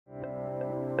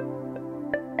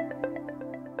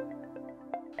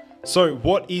So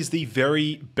what is the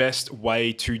very best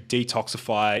way to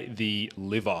detoxify the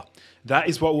liver? That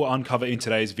is what we'll uncover in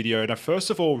today's video. And I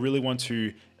first of all really want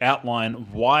to outline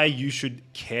why you should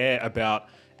care about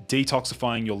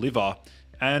detoxifying your liver.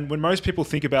 And when most people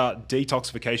think about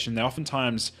detoxification, they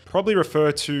oftentimes probably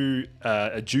refer to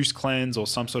a juice cleanse or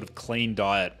some sort of clean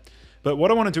diet. But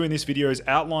what I want to do in this video is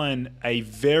outline a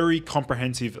very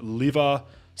comprehensive liver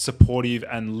supportive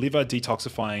and liver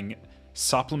detoxifying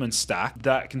supplement stack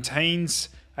that contains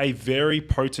a very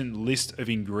potent list of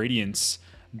ingredients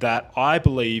that I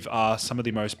believe are some of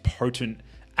the most potent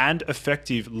and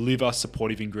effective liver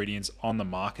supportive ingredients on the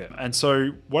market. And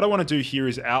so what I want to do here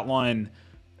is outline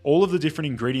all of the different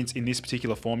ingredients in this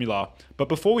particular formula. But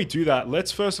before we do that,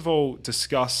 let's first of all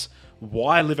discuss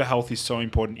why liver health is so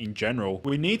important in general.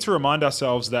 We need to remind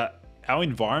ourselves that our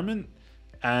environment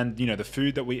and the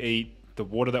food that we eat, the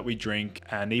water that we drink,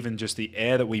 and even just the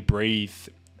air that we breathe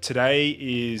today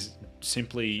is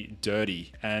simply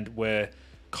dirty. And we're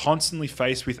constantly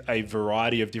faced with a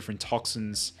variety of different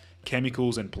toxins,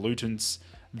 chemicals, and pollutants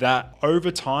that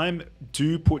over time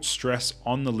do put stress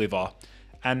on the liver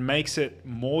and makes it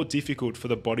more difficult for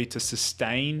the body to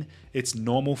sustain its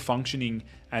normal functioning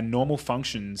and normal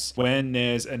functions when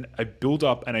there's a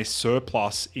buildup and a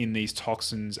surplus in these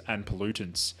toxins and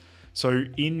pollutants. So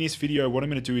in this video, what I'm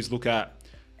going to do is look at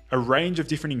a range of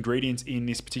different ingredients in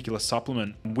this particular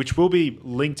supplement, which will be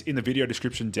linked in the video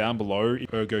description down below,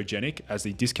 ergogenic as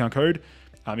the discount code,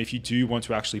 if you do want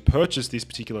to actually purchase this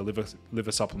particular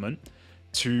liver supplement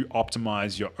to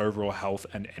optimize your overall health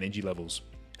and energy levels.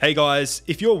 Hey guys,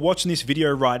 if you're watching this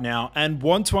video right now and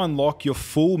want to unlock your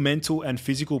full mental and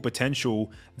physical potential,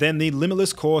 then the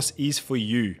Limitless course is for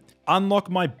you. Unlock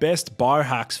my best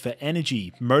biohacks for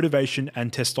energy, motivation,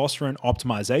 and testosterone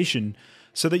optimization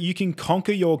so that you can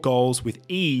conquer your goals with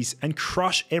ease and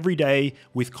crush every day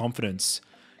with confidence.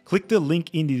 Click the link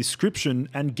in the description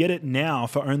and get it now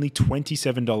for only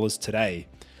 $27 today.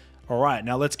 All right,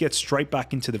 now let's get straight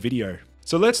back into the video.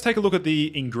 So let's take a look at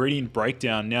the ingredient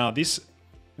breakdown. Now this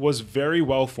was very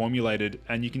well formulated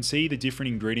and you can see the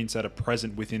different ingredients that are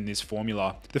present within this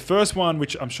formula. The first one,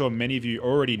 which I'm sure many of you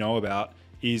already know about,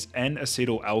 is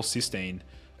N-acetyl-L-cysteine,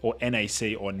 or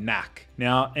NAC or NAC.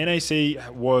 Now, NAC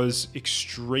was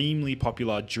extremely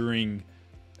popular during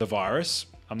the virus.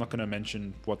 I'm not gonna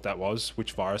mention what that was,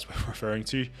 which virus we're referring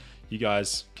to. You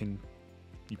guys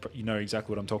you know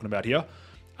exactly what I'm talking about here.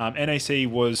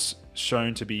 NAC was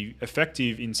shown to be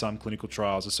effective in some clinical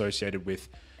trials associated with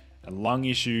lung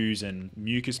issues and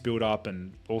mucus buildup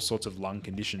and all sorts of lung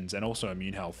conditions and also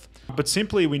immune health. But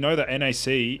simply, we know that NAC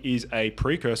is a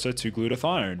precursor to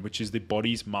glutathione, which is the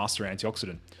body's master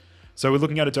antioxidant. So we're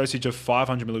looking at a dosage of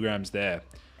 500 milligrams there.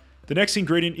 The next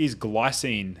ingredient is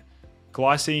glycine.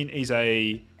 Glycine is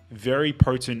a very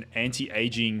potent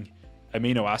anti-aging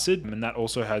amino acid, and that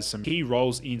also has some key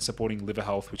roles in supporting liver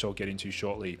health, which I'll get into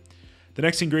shortly. The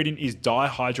next ingredient is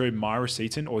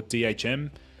dihydromycetin, or DHM.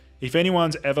 If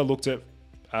anyone's ever looked at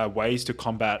ways to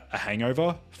combat a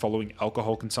hangover following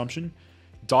alcohol consumption,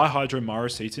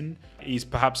 dihydromycetin is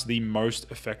perhaps the most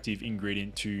effective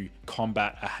ingredient to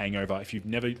combat a hangover. If you've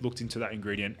never looked into that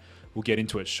ingredient, we'll get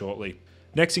into it shortly.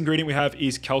 Next ingredient we have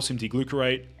is calcium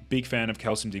D-glucarate. Big fan of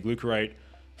calcium D-glucarate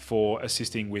for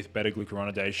assisting with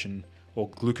beta-glucuronidation or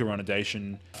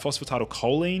glucuronidation.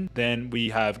 Phosphatidylcholine. Then we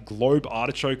have globe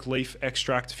artichoke leaf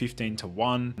extract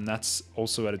 15:1, and that's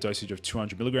also at a dosage of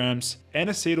 200 milligrams.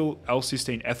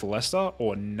 N-acetyl-L-cysteine ethyl ester,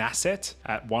 or NACET,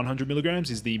 at 100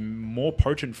 milligrams is the more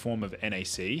potent form of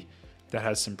NAC that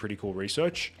has some pretty cool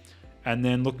research. And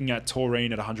then looking at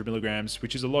taurine at 100 milligrams,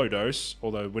 which is a low dose,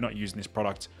 although we're not using this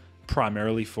product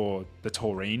primarily for the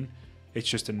taurine. It's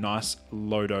just a nice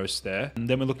low dose there. And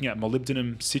then we're looking at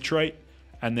molybdenum citrate,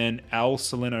 and then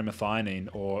L-selenomethionine,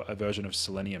 or a version of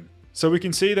selenium. So we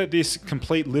can see that this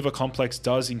complete liver complex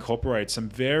does incorporate some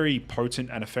very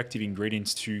potent and effective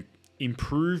ingredients to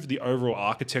improve the overall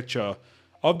architecture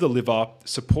of the liver,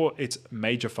 support its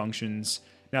major functions.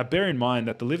 Now, bear in mind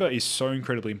that the liver is so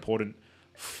incredibly important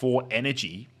for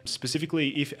energy. Specifically,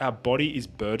 if our body is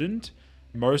burdened,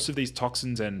 most of these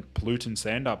toxins and pollutants,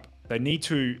 they need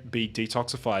to be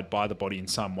detoxified by the body in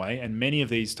some way. And many of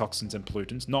these toxins and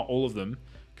pollutants, not all of them,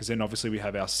 because then obviously we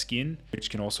have our skin, which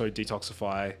can also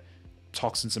detoxify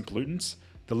toxins and pollutants.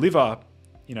 The liver,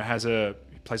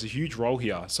 plays a huge role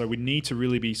here. So we need to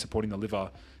really be supporting the liver.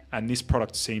 And this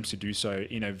product seems to do so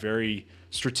in a very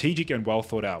strategic and well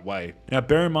thought out way. Now,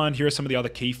 bear in mind, here are some of the other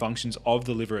key functions of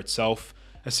the liver itself: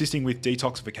 assisting with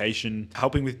detoxification,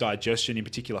 helping with digestion, in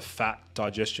particular fat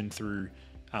digestion through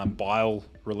bile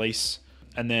release,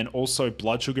 and then also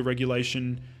blood sugar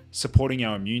regulation, supporting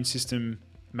our immune system,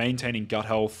 maintaining gut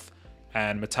health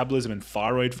and metabolism and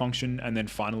thyroid function, and then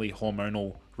finally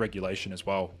hormonal regulation as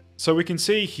well. So we can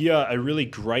see here a really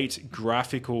great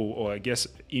graphical, or I guess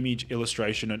image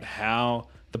illustration of how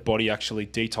the body actually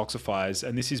detoxifies.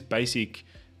 And this is basic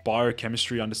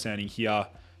biochemistry understanding here.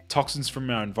 Toxins from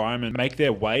our environment make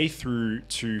their way through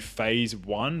to phase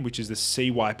 1, which is the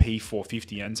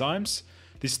CYP450 enzymes.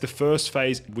 This is the first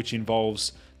phase, which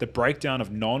involves the breakdown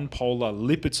of non-polar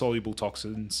lipid-soluble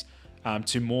toxins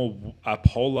to more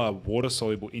polar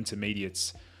water-soluble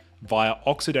intermediates via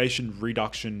oxidation,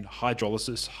 reduction,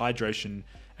 hydrolysis, hydration,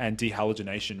 and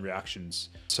dehalogenation reactions.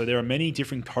 So there are many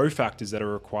different cofactors that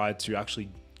are required to actually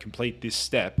complete this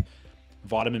step.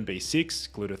 Vitamin B6,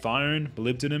 glutathione,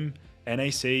 molybdenum,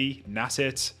 NAC,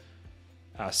 NACET,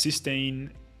 cysteine,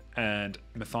 and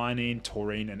methionine,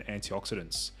 taurine, and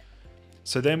antioxidants.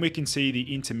 So then we can see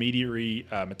the intermediary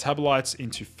metabolites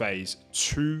into phase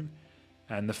 2.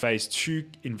 And the phase 2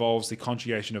 involves the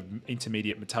conjugation of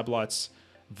intermediate metabolites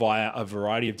via a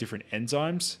variety of different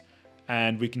enzymes.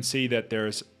 And we can see that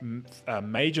there's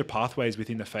major pathways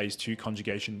within the phase 2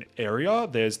 conjugation area.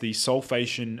 There's the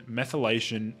sulfation,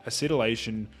 methylation,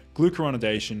 acetylation,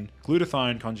 glucuronidation,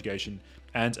 glutathione conjugation,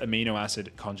 and amino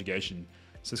acid conjugation.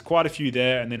 So there's quite a few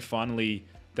there. And then finally,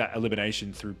 that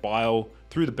elimination through bile,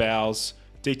 through the bowels,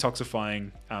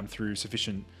 detoxifying through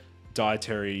sufficient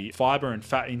dietary fiber and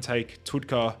fat intake,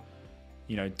 TUDCA,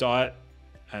 diet,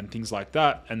 and things like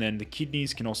that. And then the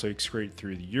kidneys can also excrete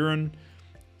through the urine,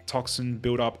 toxin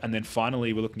buildup. And then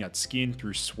finally, we're looking at skin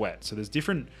through sweat. So there's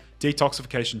different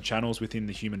detoxification channels within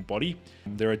the human body.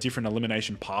 There are different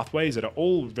elimination pathways that are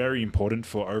all very important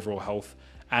for overall health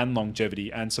and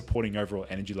longevity and supporting overall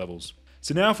energy levels.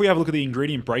 So now if we have a look at the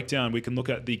ingredient breakdown, we can look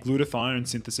at the glutathione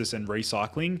synthesis and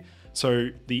recycling. So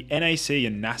the NAC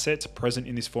and NACET present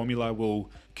in this formula will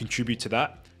contribute to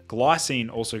that. Glycine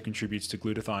also contributes to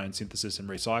glutathione synthesis and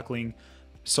recycling.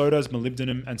 So does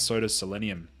molybdenum, and so does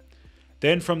selenium.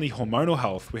 Then from the hormonal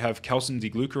health, we have calcium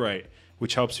D-glucarate,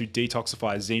 which helps to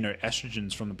detoxify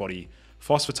xenoestrogens from the body,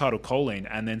 phosphatidylcholine,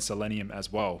 and then selenium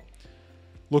as well.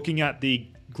 Looking at the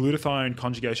glutathione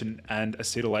conjugation and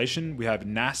acetylation, we have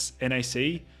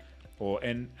NAC, or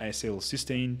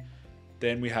N-acetylcysteine.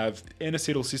 Then we have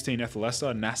N-acetylcysteine ethyl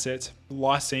ester, NACET,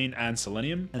 lysine, and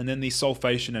selenium. And then the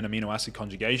sulfation and amino acid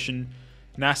conjugation,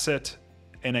 NACET,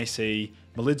 NAC,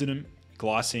 molybdenum,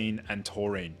 glycine, and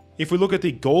taurine. If we look at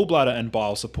the gallbladder and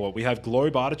bile support, we have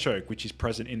globe artichoke, which is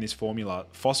present in this formula,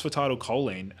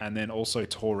 phosphatidylcholine, and then also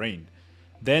taurine.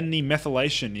 Then the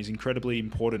methylation is incredibly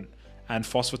important, and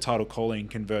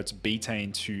phosphatidylcholine converts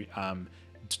betaine to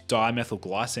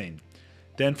dimethylglycine.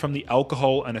 Then from the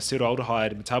alcohol and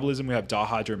acetaldehyde metabolism, we have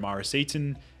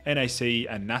dihydromycetin, NAC,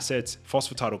 and NACET,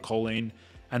 phosphatidylcholine,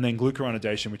 and then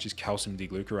glucuronidation, which is calcium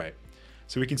D-glucarate.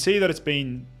 So we can see that it's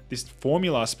been this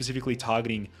formula specifically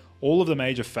targeting all of the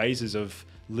major phases of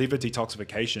liver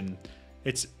detoxification.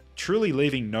 It's truly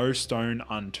leaving no stone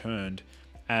unturned,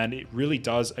 and it really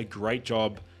does a great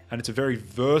job, and it's a very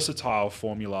versatile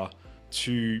formula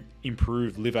to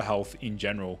improve liver health in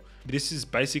general. This is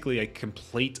basically a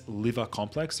complete liver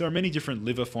complex. There are many different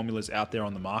liver formulas out there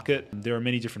on the market. There are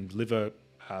many different liver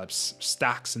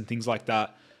stacks and things like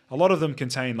that. A lot of them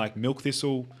contain like milk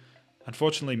thistle.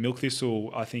 Unfortunately, milk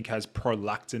thistle, I think, has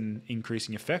prolactin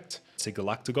increasing effect. It's a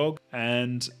galactagogue.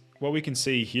 And what we can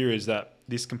see here is that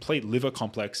this complete liver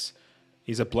complex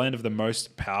is a blend of the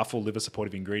most powerful liver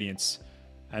supportive ingredients.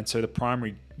 And so the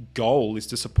primary goal is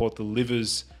to support the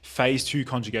liver's phase 2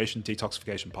 conjugation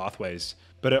detoxification pathways.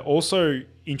 But it also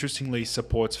interestingly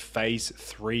supports phase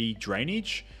 3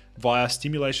 drainage via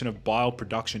stimulation of bile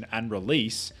production and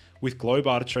release with globe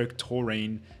artichoke,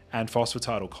 taurine, and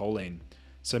phosphatidylcholine.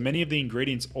 So many of the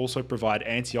ingredients also provide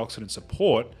antioxidant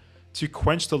support to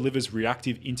quench the liver's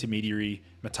reactive intermediary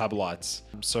metabolites.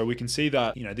 So we can see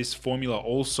that this formula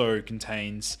also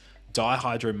contains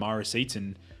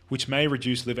dihydromycetin, which may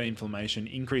reduce liver inflammation,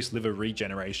 increase liver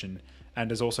regeneration, and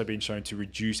has also been shown to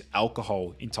reduce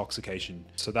alcohol intoxication.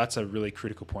 So that's a really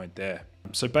critical point there.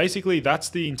 So basically that's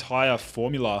the entire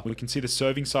formula. We can see the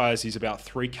serving size is about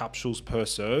 3 capsules per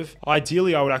serve.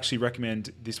 Ideally, I would actually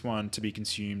recommend this one to be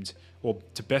consumed, or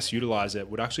to best utilize it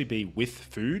would actually be with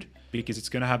food, because it's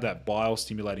going to have that bile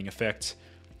stimulating effect,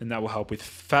 and that will help with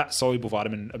fat soluble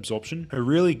vitamin absorption. A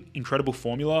really incredible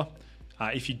formula.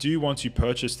 If you do want to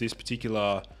purchase this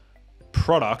particular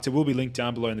product, it will be linked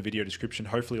down below in the video description,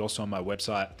 hopefully also on my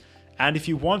website. And if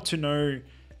you want to know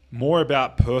more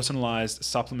about personalized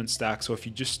supplement stacks, or if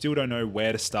you just still don't know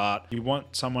where to start, you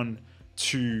want someone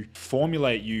to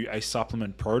formulate you a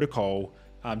supplement protocol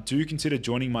do consider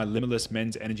joining my Limitless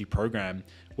Men's Energy program,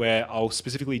 where I'll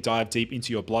specifically dive deep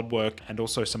into your blood work and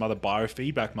also some other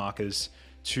biofeedback markers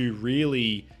to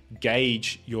really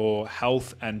gauge your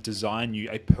health and design you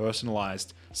a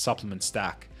personalized supplement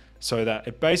stack, so that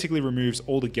it basically removes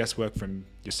all the guesswork from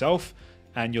yourself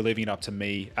and you're leaving it up to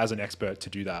me as an expert to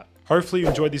do that. Hopefully you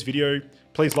enjoyed this video.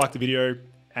 Please like the video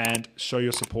and show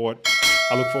your support.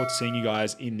 I look forward to seeing you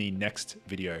guys in the next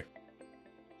video.